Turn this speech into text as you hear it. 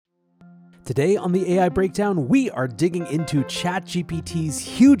Today on the AI Breakdown, we are digging into ChatGPT's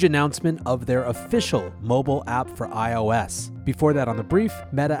huge announcement of their official mobile app for iOS. Before that, on the brief,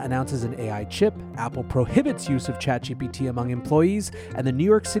 Meta announces an AI chip, Apple prohibits use of ChatGPT among employees, and the New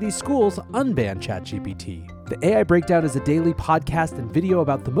York City schools unban ChatGPT. The AI Breakdown is a daily podcast and video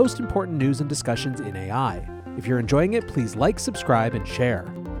about the most important news and discussions in AI. If you're enjoying it, please like, subscribe, and share.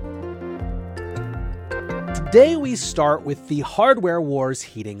 Today we start with the hardware wars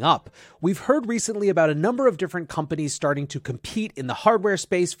heating up. We've heard recently about a number of different companies starting to compete in the hardware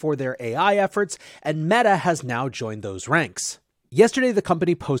space for their AI efforts, and Meta has now joined those ranks. Yesterday, the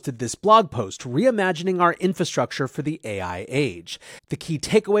company posted this blog post, reimagining our infrastructure for the AI age. The key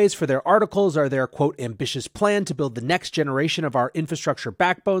takeaways for their articles are their, quote, ambitious plan to build the next generation of our infrastructure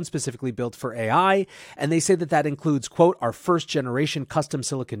backbone specifically built for AI. And they say that includes, quote, our first generation custom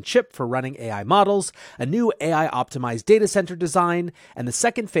silicon chip for running AI models, a new AI optimized data center design, and the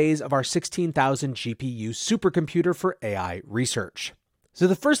second phase of our 16,000 GPU supercomputer for AI research. So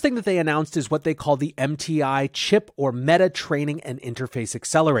the first thing that they announced is what they call the MTI chip, or Meta Training and Interface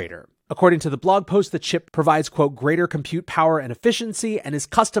Accelerator. According to the blog post, the chip provides, quote, greater compute power and efficiency and is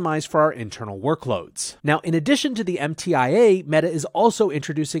customized for our internal workloads. Now, in addition to the MTIA, Meta is also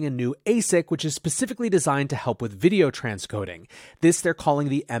introducing a new ASIC, which is specifically designed to help with video transcoding. This they're calling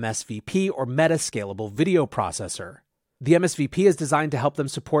the MSVP, or Meta Scalable Video Processor. The MSVP is designed to help them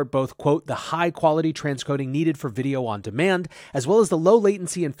support both, quote, the high-quality transcoding needed for video on demand, as well as the low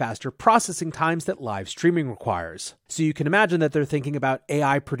latency and faster processing times that live streaming requires. So you can imagine that they're thinking about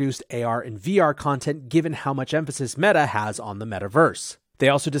AI-produced AR and VR content given how much emphasis Meta has on the metaverse. They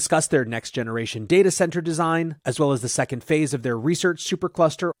also discussed their next-generation data center design, as well as the second phase of their research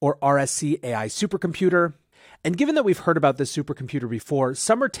supercluster, or RSC AI supercomputer. And given that we've heard about this supercomputer before,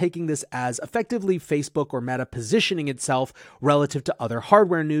 some are taking this as effectively Facebook or Meta positioning itself relative to other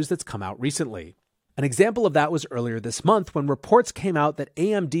hardware news that's come out recently. An example of that was earlier this month when reports came out that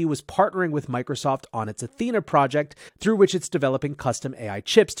AMD was partnering with Microsoft on its Athena project, through which it's developing custom AI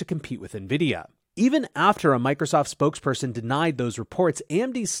chips to compete with NVIDIA. Even after a Microsoft spokesperson denied those reports,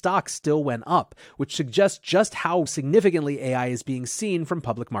 AMD's stock still went up, which suggests just how significantly AI is being seen from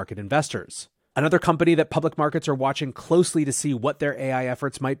public market investors. Another company that public markets are watching closely to see what their AI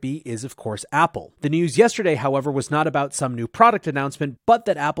efforts might be is, of course, Apple. The news yesterday, however, was not about some new product announcement, but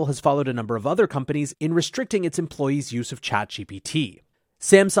that Apple has followed a number of other companies in restricting its employees' use of ChatGPT.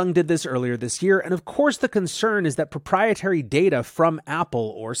 Samsung did this earlier this year, and of course the concern is that proprietary data from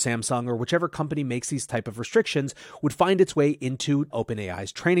Apple or Samsung or whichever company makes these type of restrictions would find its way into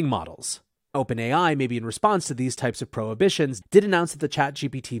OpenAI's training models. OpenAI, maybe in response to these types of prohibitions, did announce that the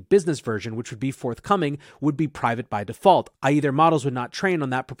ChatGPT business version, which would be forthcoming, would be private by default, i.e. their models would not train on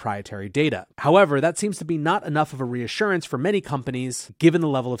that proprietary data. However, that seems to be not enough of a reassurance for many companies, given the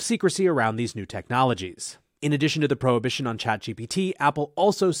level of secrecy around these new technologies. In addition to the prohibition on ChatGPT, Apple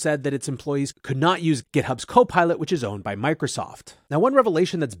also said that its employees could not use GitHub's Copilot, which is owned by Microsoft. Now, one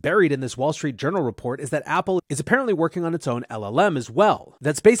revelation that's buried in this Wall Street Journal report is that Apple is apparently working on its own LLM as well.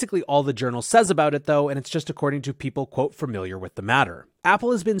 That's basically all the journal says about it, though, and it's just according to people, quote, familiar with the matter.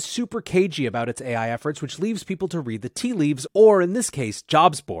 Apple has been super cagey about its AI efforts, which leaves people to read the tea leaves, or in this case,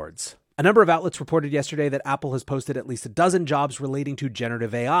 jobs boards. A number of outlets reported yesterday that Apple has posted at least a dozen jobs relating to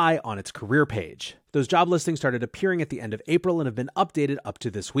generative AI on its career page. Those job listings started appearing at the end of April and have been updated up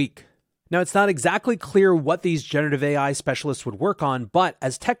to this week. Now, it's not exactly clear what these generative AI specialists would work on, but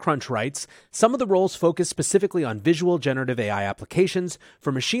as TechCrunch writes, some of the roles focus specifically on visual generative AI applications,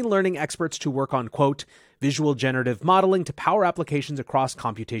 for machine learning experts to work on, quote, visual generative modeling to power applications across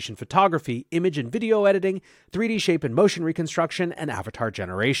computation photography, image and video editing, 3D shape and motion reconstruction, and avatar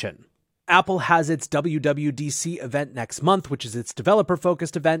generation. Apple has its WWDC event next month, which is its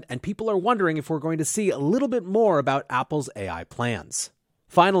developer-focused event, and people are wondering if we're going to see a little bit more about Apple's AI plans.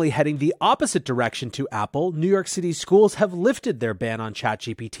 Finally, heading the opposite direction to Apple, New York City schools have lifted their ban on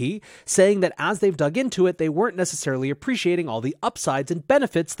ChatGPT, saying that as they've dug into it, they weren't necessarily appreciating all the upsides and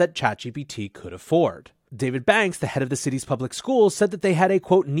benefits that ChatGPT could afford. David Banks, the head of the city's public schools, said that they had a,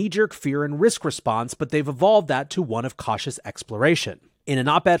 quote, knee-jerk fear and risk response, but they've evolved that to one of cautious exploration. In an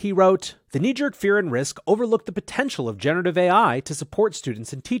op-ed, he wrote, the knee-jerk fear and risk overlook the potential of generative AI to support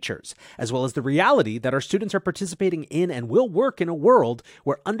students and teachers, as well as the reality that our students are participating in and will work in a world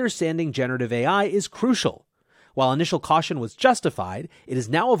where understanding generative AI is crucial. While initial caution was justified, it has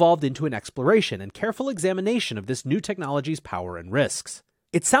now evolved into an exploration and careful examination of this new technology's power and risks.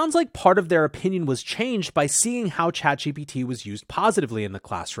 It sounds like part of their opinion was changed by seeing how ChatGPT was used positively in the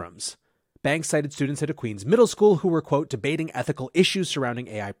classrooms. Banks cited students at a Queens middle school who were, quote, debating ethical issues surrounding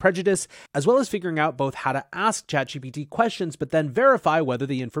AI prejudice, as well as figuring out both how to ask ChatGPT questions but then verify whether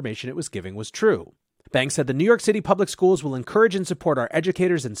the information it was giving was true. Banks said the New York City public schools will encourage and support our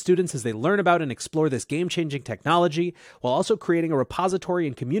educators and students as they learn about and explore this game-changing technology, while also creating a repository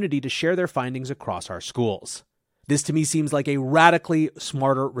and community to share their findings across our schools. This to me seems like a radically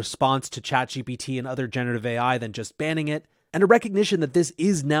smarter response to ChatGPT and other generative AI than just banning it, and a recognition that this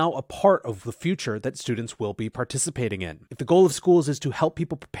is now a part of the future that students will be participating in. If the goal of schools is to help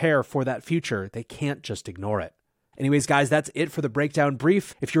people prepare for that future, they can't just ignore it. Anyways, guys, that's it for the breakdown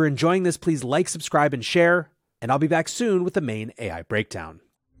brief. If you're enjoying this, please like, subscribe, and share, and I'll be back soon with the main AI breakdown.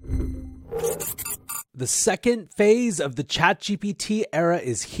 The second phase of the ChatGPT era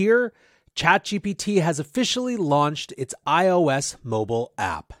is here. ChatGPT has officially launched its iOS mobile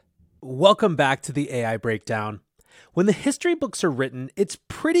app. Welcome back to the AI breakdown. When the history books are written, it's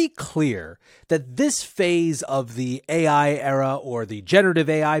pretty clear that this phase of the AI era or the generative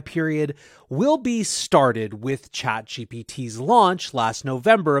AI period will be started with ChatGPT's launch last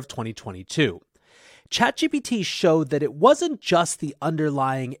November of 2022. ChatGPT showed that it wasn't just the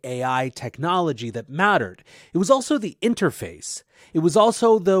underlying AI technology that mattered. It was also the interface. It was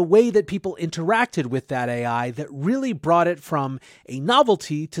also the way that people interacted with that AI that really brought it from a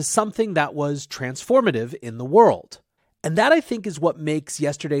novelty to something that was transformative in the world. And that, I think, is what makes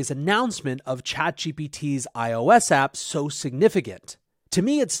yesterday's announcement of ChatGPT's iOS app so significant. To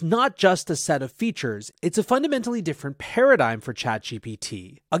me, it's not just a set of features, it's a fundamentally different paradigm for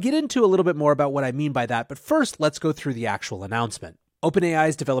ChatGPT. I'll get into a little bit more about what I mean by that, but first, let's go through the actual announcement.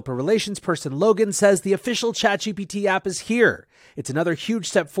 OpenAI's developer relations person Logan says the official ChatGPT app is here. It's another huge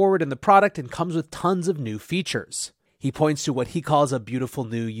step forward in the product and comes with tons of new features. He points to what he calls a beautiful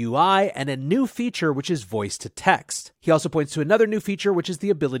new UI and a new feature which is voice to text. He also points to another new feature which is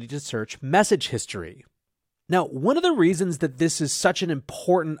the ability to search message history. Now, one of the reasons that this is such an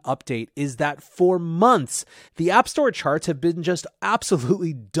important update is that for months, the App Store charts have been just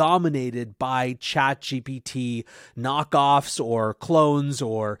absolutely dominated by ChatGPT knockoffs or clones,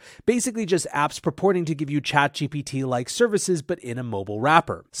 or basically just apps purporting to give you ChatGPT-like services but in a mobile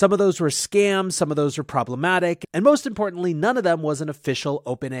wrapper. Some of those were scams, some of those were problematic, and most importantly, none of them was an official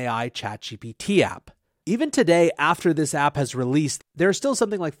OpenAI ChatGPT app. Even today, after this app has released, there are still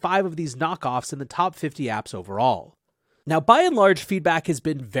something like 5 of these knockoffs in the top 50 apps overall. Now, by and large, feedback has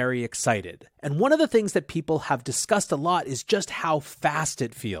been very excited, and one of the things that people have discussed a lot is just how fast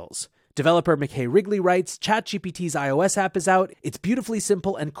it feels. Developer McKay Wrigley writes, ChatGPT's iOS app is out, it's beautifully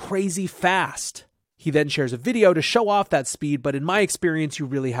simple and crazy fast. He then shares a video to show off that speed, but in my experience, you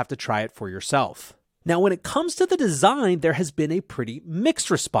really have to try it for yourself. Now, when it comes to the design, there has been a pretty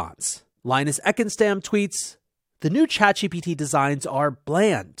mixed response. Linus Eckenstam tweets, the new ChatGPT designs are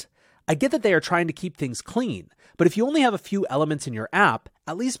bland. I get that they are trying to keep things clean, but if you only have a few elements in your app,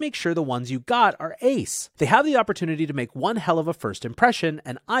 at least make sure the ones you got are ace. They have the opportunity to make one hell of a first impression,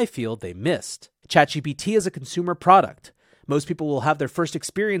 and I feel they missed. ChatGPT is a consumer product. Most people will have their first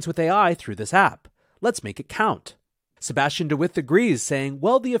experience with AI through this app. Let's make it count. Sebastian DeWitt agrees, saying,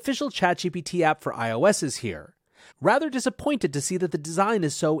 well, the official ChatGPT app for iOS is here. Rather disappointed to see that the design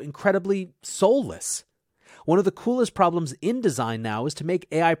is so incredibly soulless. One of the coolest problems in design now is to make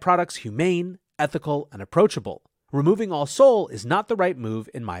AI products humane, ethical, and approachable. Removing all soul is not the right move,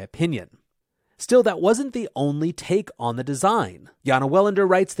 in my opinion. Still, that wasn't the only take on the design. Jana Wellander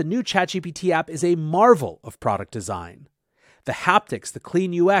writes, the new ChatGPT app is a marvel of product design. The haptics, the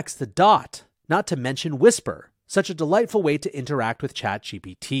clean UX, the dot, not to mention Whisper. Such a delightful way to interact with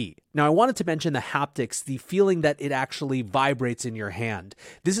ChatGPT. Now, I wanted to mention the haptics, the feeling that it actually vibrates in your hand.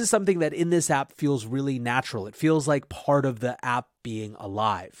 This is something that in this app feels really natural. It feels like part of the app being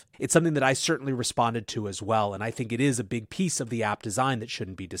alive. It's something that I certainly responded to as well, and I think it is a big piece of the app design that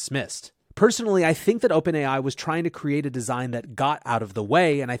shouldn't be dismissed. Personally, I think that OpenAI was trying to create a design that got out of the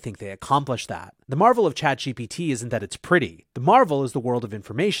way, and I think they accomplished that. The marvel of ChatGPT isn't that it's pretty. The marvel is the world of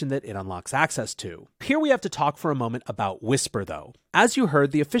information that it unlocks access to. Here we have to talk for a moment about Whisper, though. As you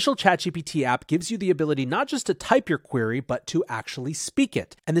heard, the official ChatGPT app gives you the ability not just to type your query, but to actually speak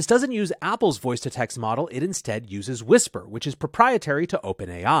it. And this doesn't use Apple's voice-to-text model, it instead uses Whisper, which is proprietary to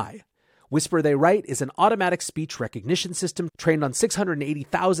OpenAI. Whisper, they write, is an automatic speech recognition system trained on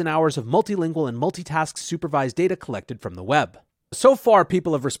 680,000 hours of multilingual and multitask supervised data collected from the web. So far,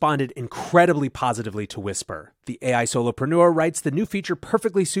 people have responded incredibly positively to Whisper. The AI solopreneur writes, the new feature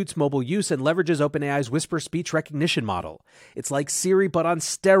perfectly suits mobile use and leverages OpenAI's Whisper speech recognition model. It's like Siri, but on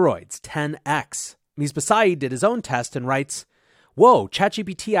steroids, 10x. Mies Basai did his own test and writes, whoa,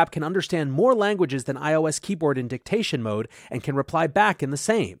 ChatGPT app can understand more languages than iOS keyboard in dictation mode and can reply back in the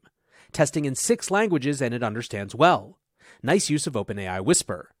same. testing in 6 languages and it understands well. Nice use of OpenAI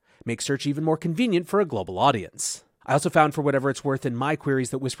Whisper. Makes search even more convenient for a global audience. I also found, for whatever it's worth in my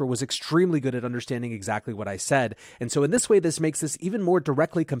queries, that Whisper was extremely good at understanding exactly what I said, and so in this way this makes this even more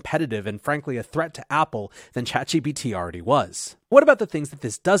directly competitive and frankly a threat to Apple than ChatGPT already was. What about the things that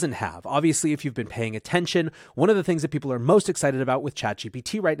this doesn't have? Obviously, if you've been paying attention, one of the things that people are most excited about with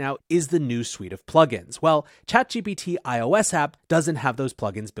ChatGPT right now is the new suite of plugins. Well, ChatGPT iOS app doesn't have those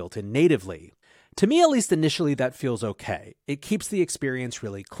plugins built in natively. To me, at least initially, that feels okay. It keeps the experience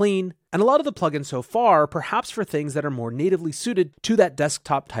really clean, and a lot of the plugins so far are perhaps for things that are more natively suited to that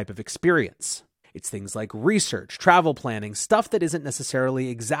desktop type of experience. It's things like research, travel planning, stuff that isn't necessarily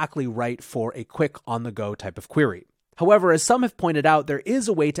exactly right for a quick on-the-go type of query. However, as some have pointed out, there is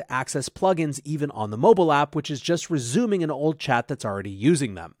a way to access plugins even on the mobile app, which is just resuming an old chat that's already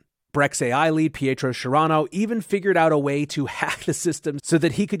using them. Brex AI lead Pietro Sciarrano even figured out a way to hack the system so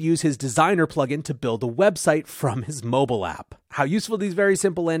that he could use his designer plugin to build a website from his mobile app. How useful these very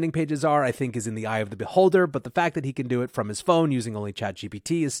simple landing pages are, I think, is in the eye of the beholder, but the fact that he can do it from his phone using only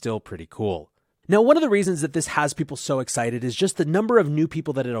ChatGPT is still pretty cool. Now, one of the reasons that this has people so excited is just the number of new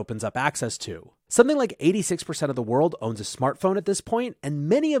people that it opens up access to. Something like 86% of the world owns a smartphone at this point, and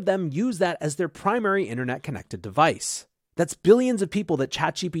many of them use that as their primary internet-connected device. That's billions of people that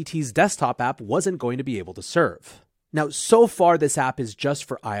ChatGPT's desktop app wasn't going to be able to serve. Now, so far, this app is just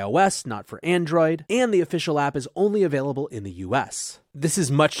for iOS, not for Android, and the official app is only available in the US. This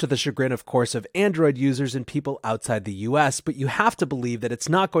is much to the chagrin, of course, of Android users and people outside the US, but you have to believe that it's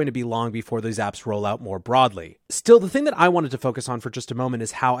not going to be long before those apps roll out more broadly. Still, the thing that I wanted to focus on for just a moment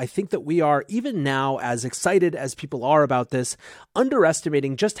is how I think that we are, even now, as excited as people are about this,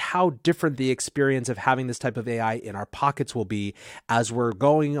 underestimating just how different the experience of having this type of AI in our pockets will be as we're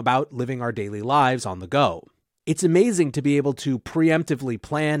going about living our daily lives on the go. It's amazing to be able to preemptively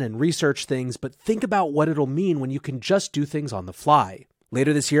plan and research things, but think about what it'll mean when you can just do things on the fly.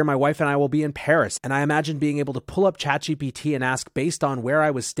 Later this year, my wife and I will be in Paris, and I imagine being able to pull up ChatGPT and ask, based on where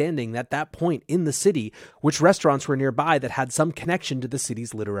I was standing at that point in the city, which restaurants were nearby that had some connection to the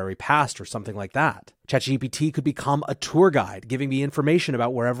city's literary past or something like that. ChatGPT could become a tour guide, giving me information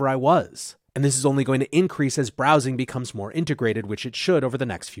about wherever I was. And this is only going to increase as browsing becomes more integrated, which it should over the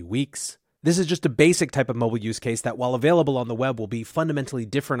next few weeks. This is just a basic type of mobile use case that, while available on the web, will be fundamentally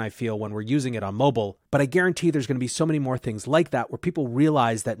different, I feel, when we're using it on mobile. But I guarantee there's going to be so many more things like that where people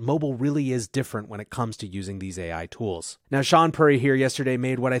realize that mobile really is different when it comes to using these AI tools. Now, Sean Purry here yesterday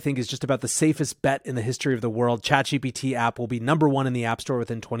made what I think is just about the safest bet in the history of the world. ChatGPT app will be #1 in the App Store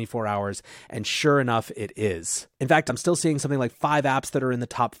within 24 hours, and sure enough, it is. In fact, I'm still seeing something like 5 apps that are in the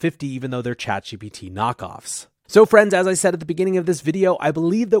top 50, even though they're ChatGPT knockoffs. So friends, as I said at the beginning of this video, I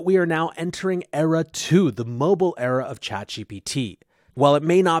believe that we are now entering era 2, the mobile era of ChatGPT. While it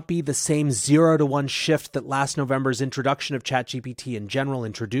may not be the same 0-to-1 shift that last November's introduction of ChatGPT in general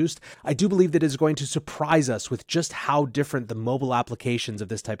introduced, I do believe that it is going to surprise us with just how different the mobile applications of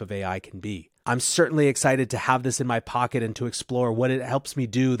this type of AI can be. I'm certainly excited to have this in my pocket and to explore what it helps me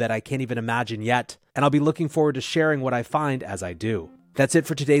do that I can't even imagine yet, and I'll be looking forward to sharing what I find as I do. That's it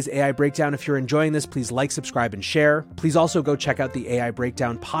for today's AI Breakdown. If you're enjoying this, please like, subscribe, and share. Please also go check out the AI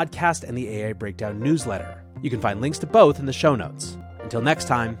Breakdown podcast and the AI Breakdown newsletter. You can find links to both in the show notes. Until next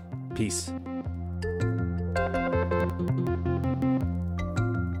time, peace.